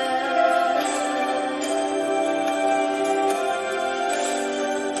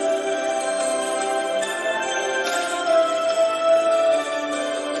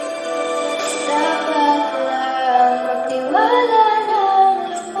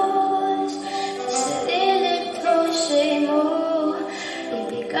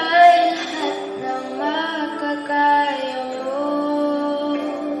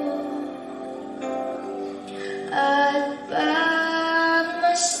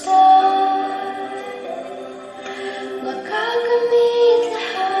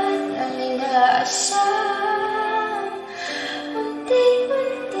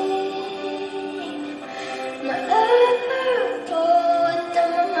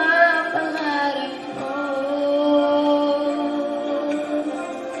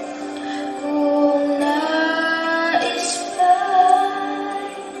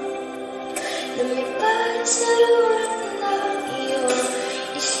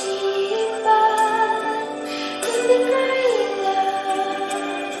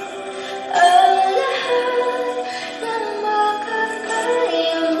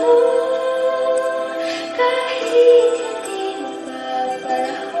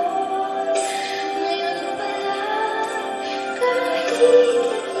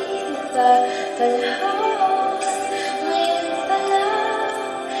 panahon, ngayon pa lang,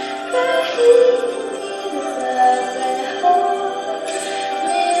 kahit hindi nagkapanahon,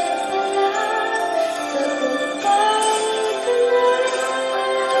 ngayon pa lang, tagumpay ka na.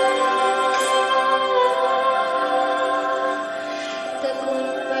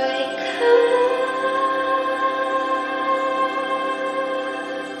 Tagumpay ka.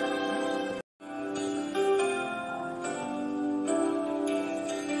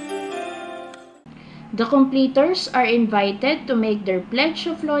 The completers are invited to make their pledge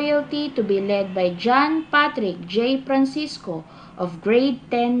of loyalty to be led by John Patrick J. Francisco of Grade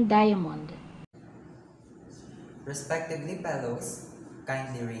 10 Diamond. Respectively, fellows,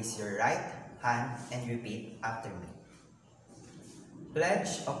 kindly raise your right hand and repeat after me.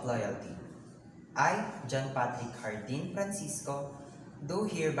 Pledge of Loyalty. I, John Patrick Hardin Francisco, do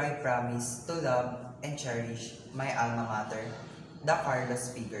hereby promise to love and cherish my alma mater, the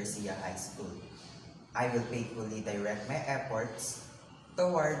Carlos P. Garcia High School. I will faithfully direct my efforts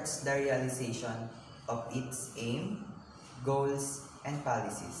towards the realization of its aim, goals, and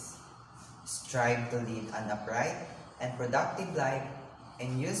policies. Strive to lead an upright and productive life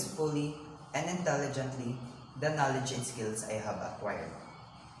and use fully and intelligently the knowledge and skills I have acquired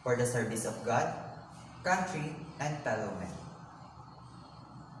for the service of God, country, and fellow men.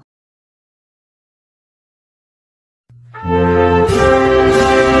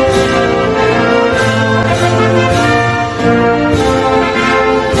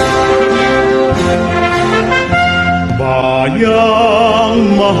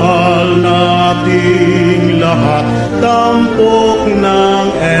 Bayang mahal nating lahat, tampok ng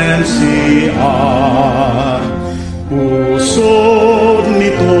NCR. Pusod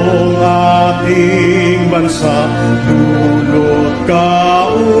nitong ating bansa, dulot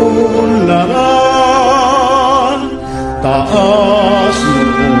kaunlaran. Taas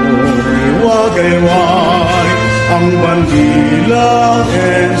noong iwagayway ang bandilang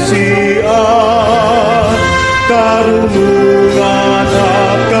NCR. Karunungan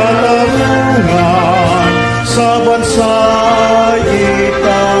at katarungan sa bansa'y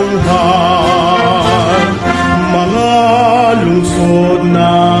itanghal. Mga lungsod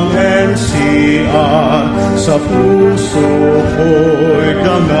ng NCR sa puso ko'y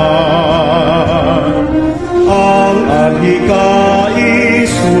dangal. Ang adhika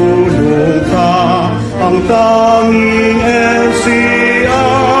isulong ka, ang tanging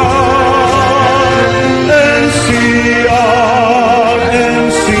NCR.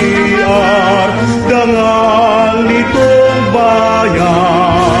 NCR, dangal nitong bayan.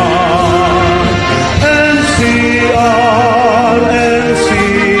 NCR,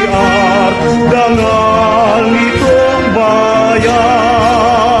 dangal nitong bayan.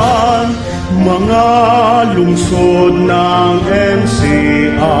 Mga lungsod ng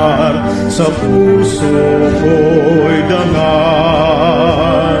NCR sa puso ko'y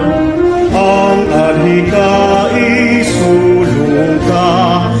dangal. Ang adhika isulong ka,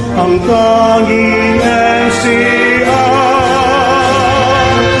 ang tanging NCR.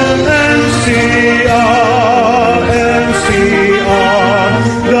 NCR,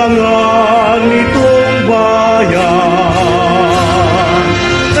 dangal nitong bayan.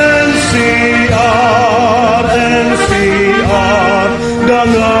 NCR,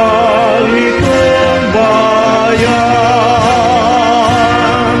 dangal nitong bayan.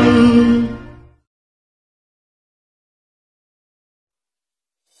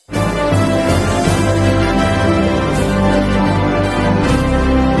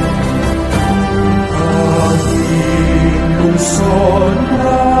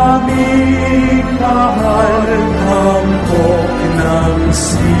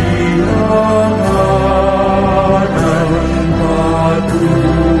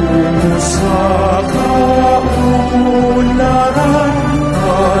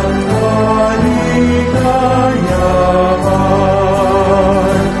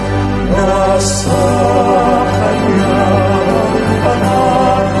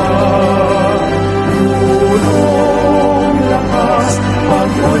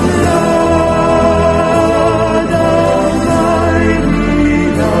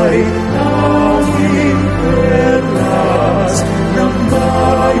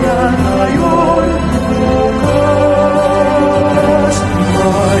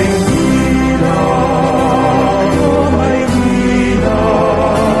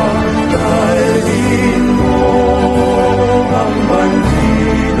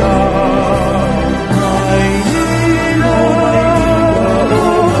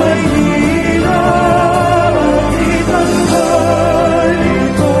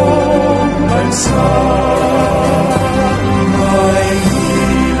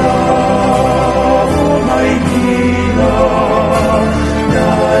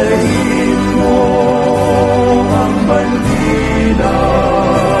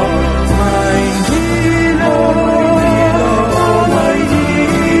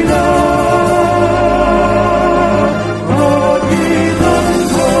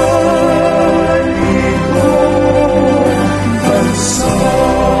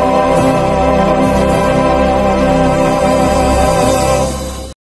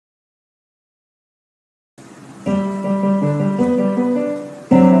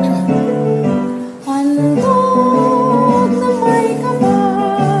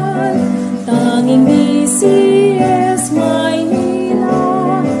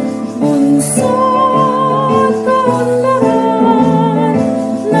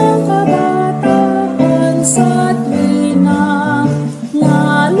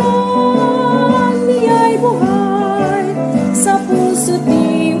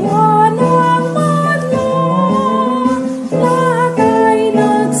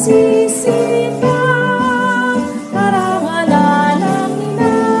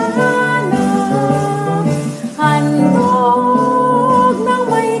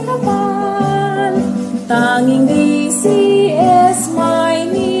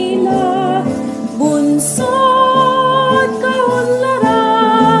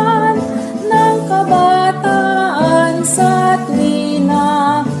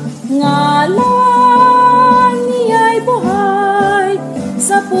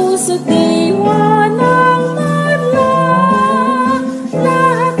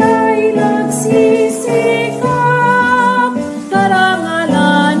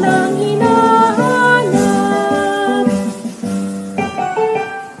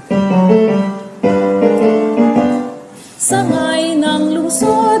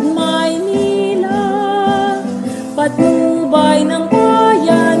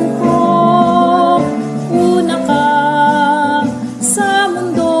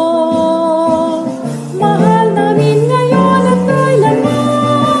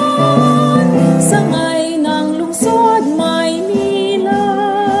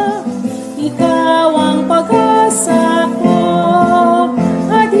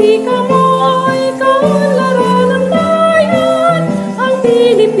 Adhika mo'y kaunlaran ng bayan, ang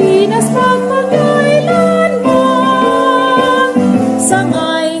Pilipinas magpakailanman.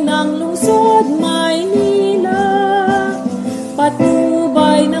 Sangay ng lungsod Maynila,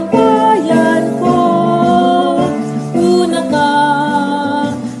 patnubay ng bayan ko, una ka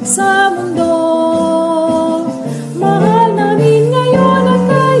sa mundo. Mahal namin ngayon at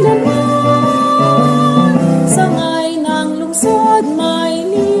kailanman. Sangay ng lungsod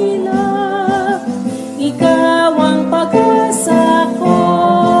Maynila, ikaw ang pag-asa ko.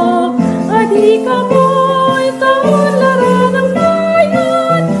 Adhika mo'y kaunlaran ng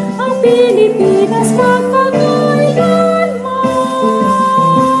bayan, ang Pilipinas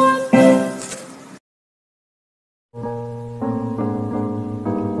magpakailanman.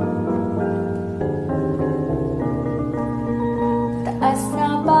 Taas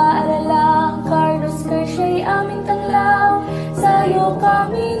na paaralang Carlos Garcia'y aming tanglaw, sa'yo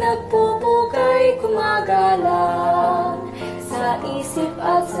kami nagpupugay gumagalang. Sa isip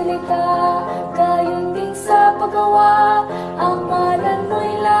at salita, gayon din sa paggawa, ang ngalan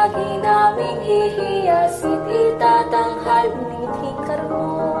mo'y lagi naming hihiyasit, itatanghal ngunit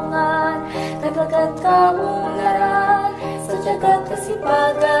karunungan, dagdagat kaunlaran, sa tiyagat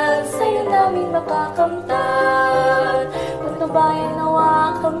kasipagan, sa'yo namin makakamtan. Pagnabayan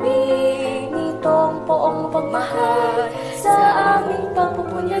nawa kami nitong poong pagmahal, sa aming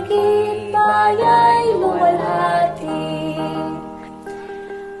pagpupunyagin, baya'y luwalhati.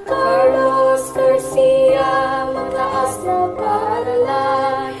 Carlos Garcia, mataas na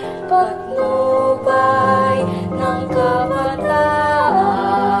paaralan, patnubay ng kabataan.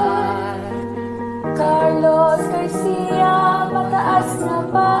 Carlos Garcia, mataas na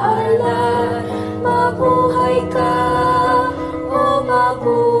paaralan, mabuhay ka, o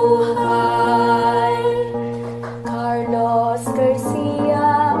mabuhay. Carlos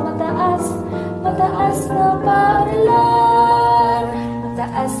Garcia, mataas na paaralan,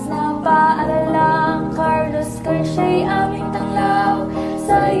 mataas na paaralan. Carlos Garcia'y aming tanglaw,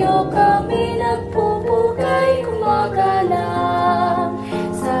 sa'yo kami nagpupugay gumagalang.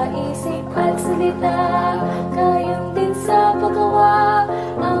 Sa isip at salita, gayon din sa paggawa,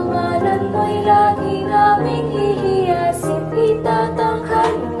 ang ngalan mo'y lagi naming hihiyasit,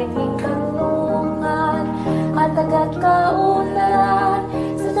 itatanghal ngunit karunungan, katagat kaunlaran,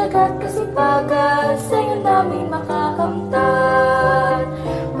 sa dagat kasipagan, sa'yo namin makakamtan.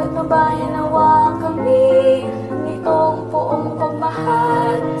 Magmabayan nawa kami nitong poong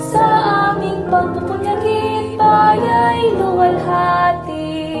pagmahal, sa aming pagpupunyagin, baya'y luwalhati.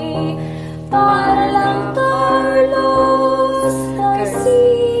 Paaralang Carlos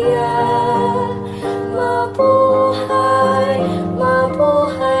Garcia, mabuhay,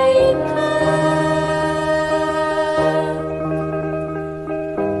 mabuhay ka.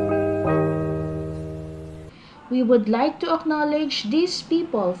 We would like to acknowledge these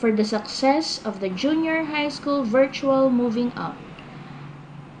people for the success of the Junior High School Virtual Moving Up.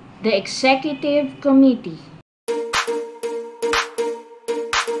 The Executive Committee,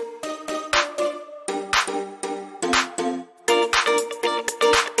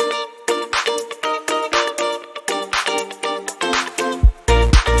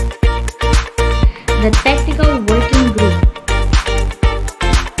 the Technical Working Group,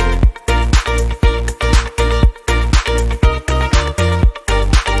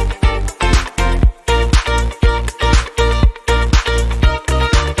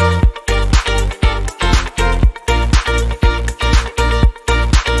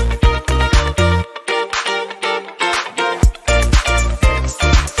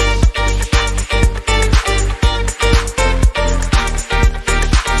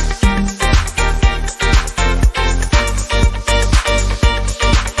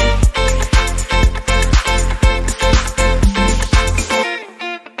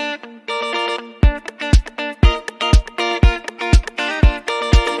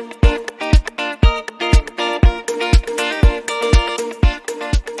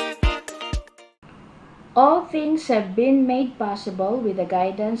 All things have been made possible with the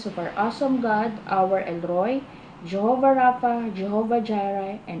guidance of our awesome God, our El Roy, Jehovah Rapha, Jehovah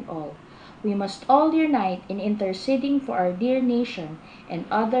Jireh, and all. We must all unite in interceding for our dear nation and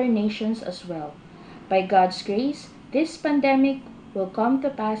other nations as well. By God's grace, this pandemic will come to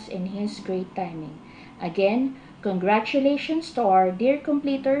pass in His great timing. Again, congratulations to our dear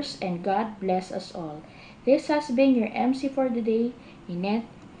completers, and God bless us all. This has been your MC for the day, Inette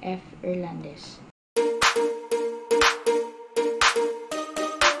F. Hernandez.